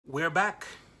We're back.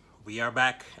 We are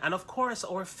back. And of course,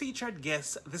 our featured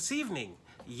guest this evening,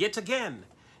 yet again,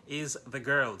 is the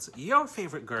girls, your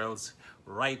favorite girls,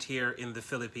 right here in the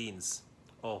Philippines.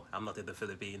 Oh, I'm not in the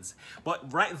Philippines,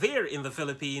 but right there in the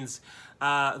Philippines.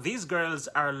 These girls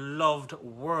are loved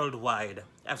worldwide.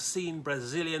 I've seen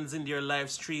Brazilians in their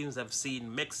live streams. I've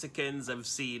seen Mexicans. I've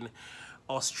seen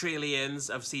Australians.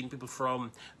 I've seen people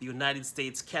from the United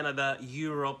States, Canada,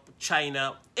 Europe,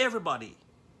 China. Everybody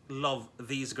love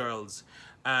these girls,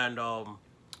 and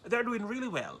they're doing really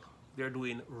well. They're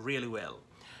doing really well.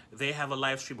 They have a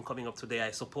live stream coming up today,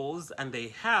 I suppose, and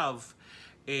they have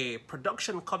a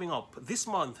production coming up this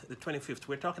month, the 25th.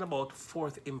 We're talking about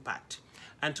Fourth Impact,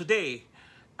 and today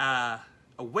a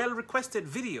well-requested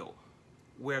video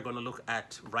we're going to look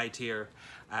at right here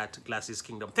at Glasses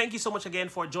Kingdom. Thank you so much again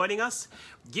for joining us.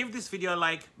 Give this video a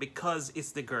like because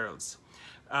it's the girls.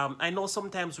 I know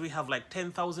sometimes we have like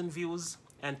 10,000 views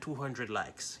and 200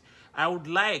 likes. I would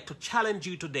like to challenge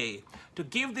you today to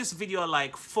give this video a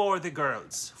like for the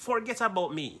girls. Forget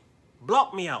about me.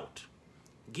 Block me out.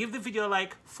 Give the video a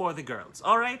like for the girls.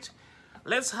 All right?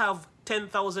 Let's have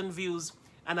 10,000 views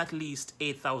and at least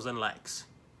 8,000 likes.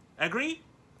 Agree?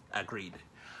 Agreed.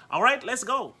 All right, let's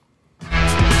go.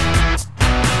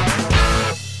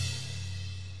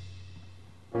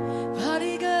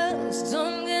 Party girls,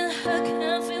 don't get hurt,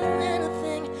 can't feel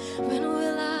anything. When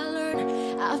will I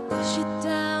learn? I'll push it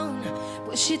down,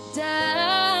 push it down.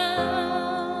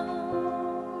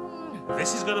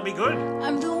 This is gonna be good.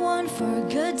 I'm the one for a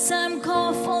good time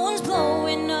call, phone's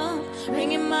blowing up,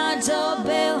 ringing my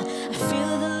doorbell. I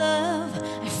feel the love,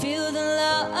 I feel the love.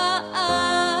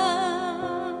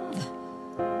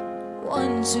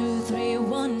 1, 2, 3,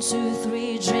 1, 2,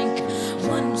 3, drink.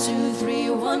 1, 2, 3,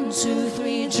 1, 2,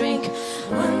 3, drink.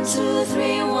 1, 2,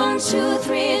 3, 1, 2,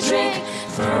 3, drink.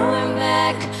 Throwing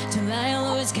back till I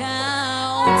lose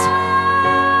count.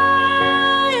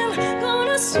 I'm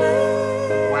gonna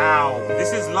swim. Wow,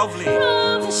 this is lovely.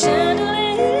 From the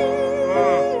chandelier,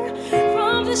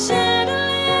 from the chandelier.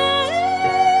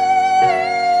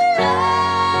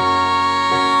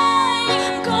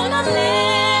 I'm gonna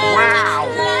live. Wow.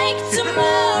 Like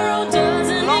tomorrow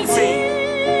doesn't Lovely.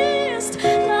 exist,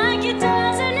 like it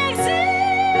doesn't exist.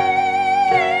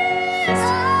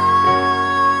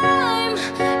 I'm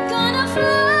gonna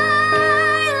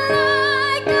fly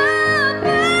like a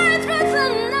bird through the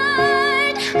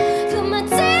night, till my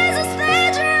tears are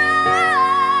stay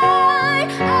dry.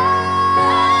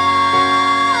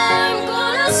 I'm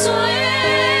gonna swim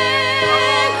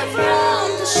from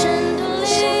the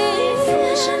chandelier,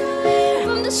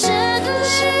 from the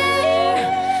chandelier.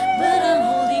 But I'm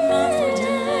holding on for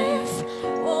dear life.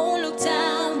 Won't look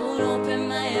down, won't open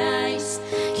my eyes.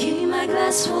 Keep my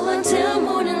glass full until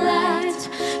morning light.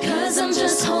 'Cause I'm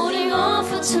just holding on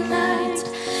for tonight.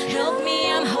 Help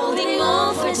me, I'm holding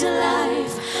on for dear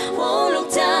life. Won't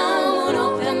look down, won't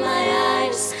open my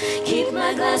eyes. Keep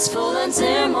my glass full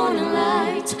until morning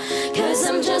light. 'Cause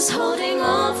I'm just holding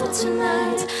on for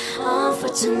tonight, on for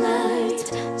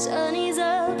tonight. Sun is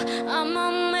up, I'm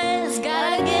a mess.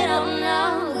 Gotta get up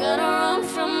now, gotta run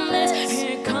from this.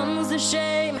 Here comes the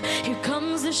shame, here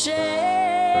comes the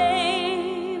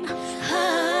shame.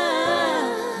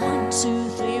 1, 2,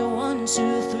 3, 1,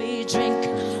 2, 3, drink.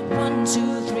 1,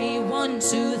 2, 3, 1,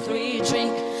 2, 3,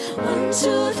 drink. 1,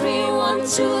 2, 3, 1,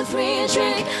 2, 3,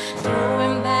 drink.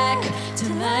 Throwing back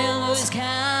till I lose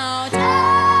count.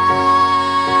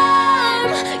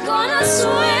 I'm gonna swim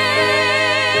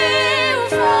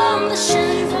from the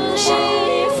chandelier, from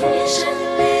the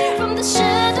chandelier, from the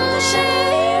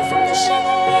chandelier, from the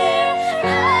chandelier.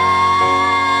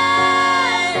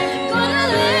 I'm gonna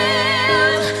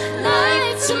live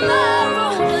like tomorrow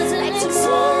doesn't exist,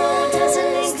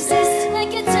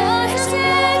 like it doesn't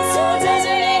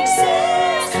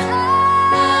exist.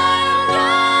 I'm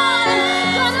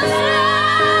gonna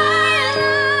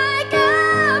fly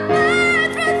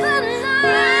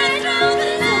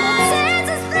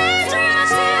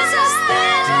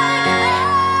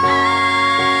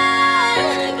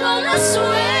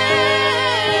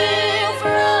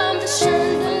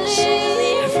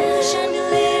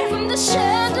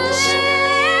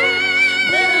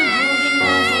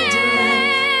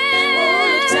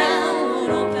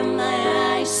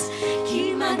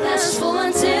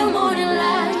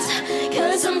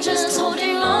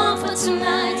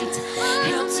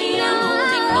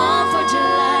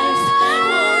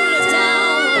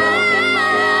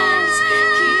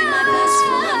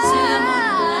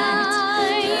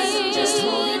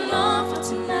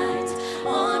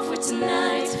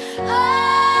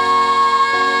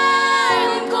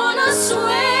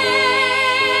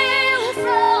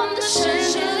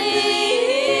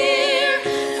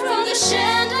the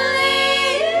chandelier.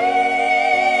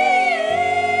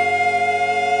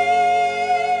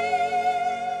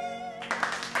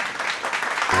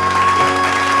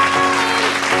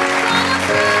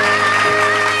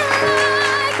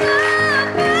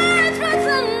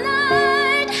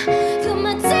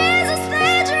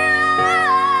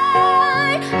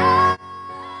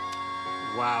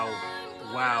 Wow,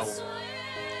 wow,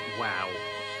 wow.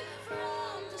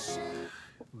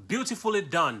 Beautifully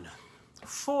done.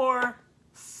 4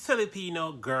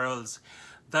 Filipino girls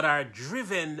that are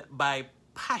driven by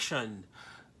passion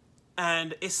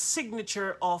and a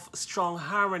signature of strong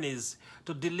harmonies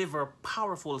to deliver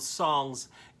powerful songs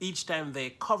each time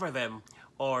they cover them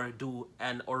or do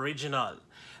an original.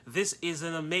 This is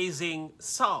an amazing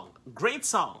song, great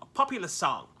song, popular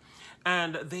song,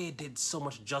 and they did so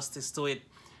much justice to it.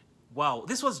 Wow,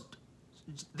 this was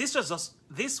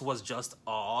just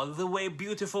all the way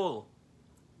beautiful.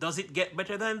 Does it get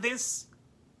better than this?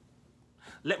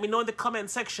 Let me know in the comment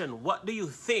section, what do you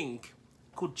think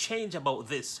could change about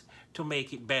this to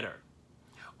make it better?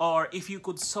 Or if you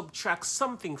could subtract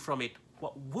something from it,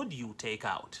 what would you take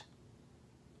out?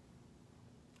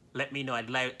 Let me know.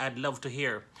 I'd love to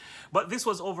hear. But this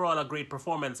was overall a great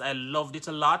performance. I loved it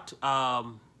a lot.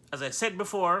 As I said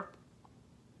before,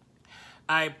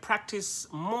 I practice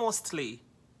mostly,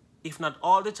 if not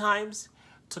all the times,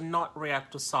 to not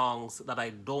react to songs that I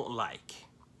don't like.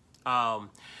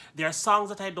 There are songs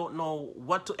that I don't know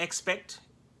what to expect.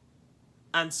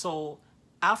 And so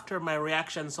after my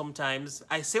reaction sometimes,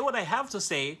 I say what I have to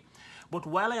say, but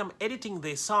while I am editing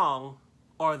the song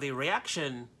or the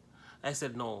reaction, I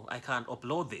said, no, I can't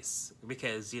upload this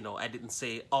because, you know, I didn't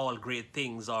say all great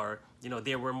things, or, you know,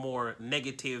 there were more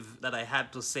negative that I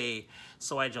had to say.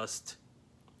 So I just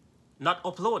not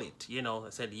upload it, you know.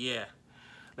 I said, yeah,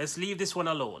 let's leave this one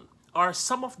alone. Or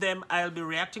some of them I'll be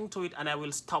reacting to it and I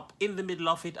will stop in the middle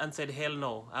of it and said, hell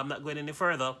no, I'm not going any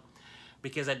further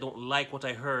because I don't like what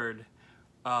I heard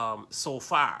so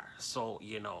far. So,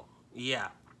 you know, yeah.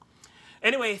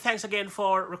 Anyway, thanks again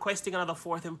for requesting another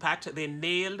Fourth Impact. They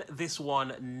nailed this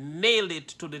one, nailed it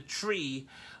to the tree,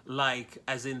 like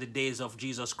as in the days of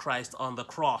Jesus Christ on the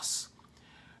cross.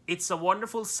 It's a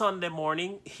wonderful Sunday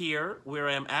morning here where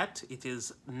I am at. It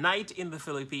is night in the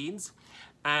Philippines,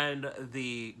 and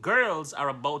the girls are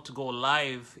about to go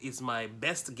live, is my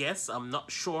best guess. I'm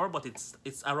not sure, but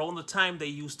it's around the time they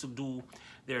used to do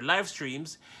their live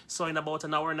streams. So in about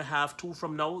an hour and a half, 2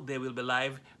 from now, they will be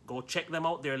live. Go check them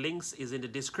out. Their links is in the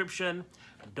description.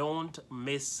 Don't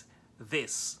miss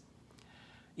this.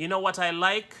 You know what I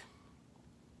like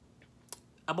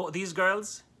about these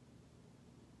girls?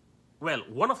 Well,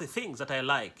 one of the things that I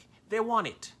like, they want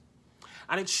it.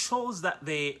 And it shows that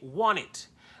they want it.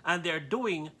 And they're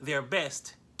doing their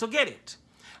best to get it.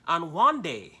 And one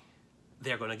day,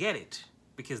 they're going to get it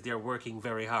because they're working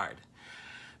very hard.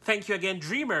 Thank you again,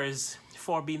 Dreamers,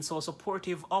 for being so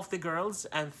supportive of the girls.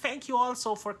 And thank you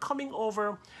also for coming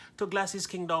over to Glasses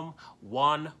Kingdom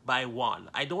one by one.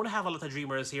 I don't have a lot of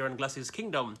Dreamers here in Glasses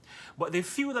Kingdom, but the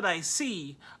few that I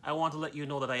see, I want to let you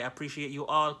know that I appreciate you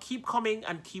all. Keep coming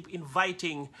and keep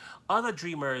inviting other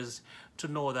Dreamers to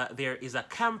know that there is a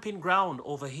camping ground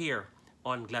over here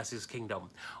on Glasses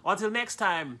Kingdom. Until next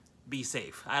time, be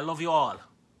safe. I love you all.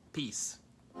 Peace.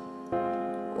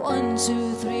 1,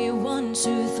 2, 3, 1,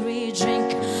 2, 3,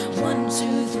 drink. 1,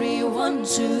 2, 3, 1,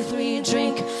 2, 3,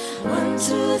 drink. 1,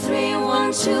 2, 3,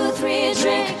 1, 2, 3,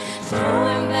 drink.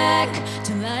 Throwing back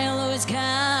till I lose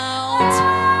count.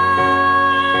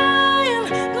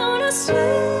 I'm gonna swing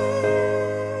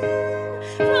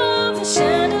from the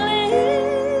chandelier,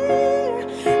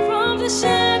 from the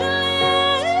chandelier.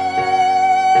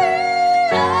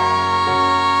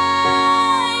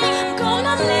 I'm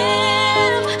gonna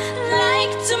live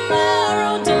like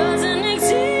tomorrow doesn't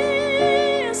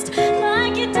exist,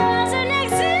 like it doesn't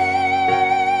exist.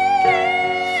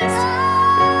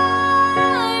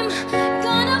 I'm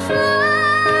gonna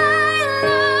fly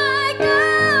like a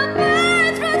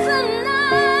bird through the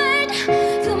night,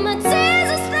 till my tears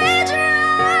are stay dry.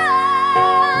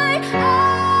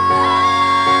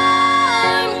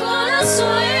 I'm gonna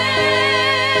swing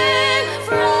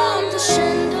from the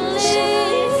chandelier,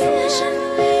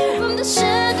 from the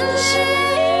chandelier.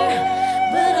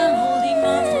 But I'm holding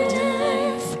on for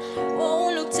life.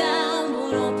 Won't look down,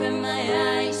 won't open my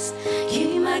eyes.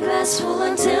 Keep my glass full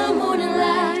until morning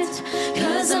light,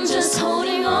 'cause I'm just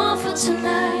holding on for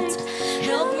tonight.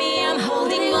 Help me, I'm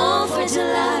holding on for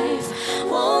dear life.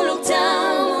 Won't look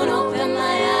down, won't open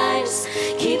my eyes.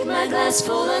 Keep my glass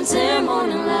full until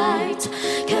morning light,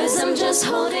 'cause I'm just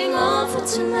holding on for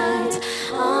tonight,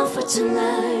 on for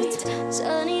tonight.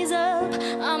 Sun is up,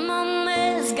 I'm a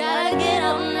mess, gotta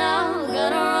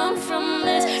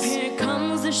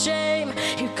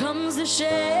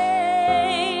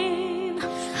shame.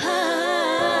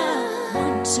 Ah.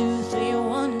 1, 2, 3,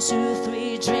 1, 2,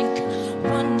 3, drink.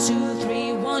 1, 2,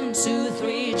 3, 1, 2,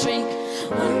 3, drink.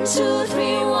 1, 2,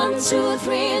 3, 1, 2,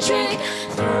 3, drink.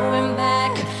 Throwing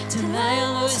back till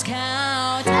I lose count.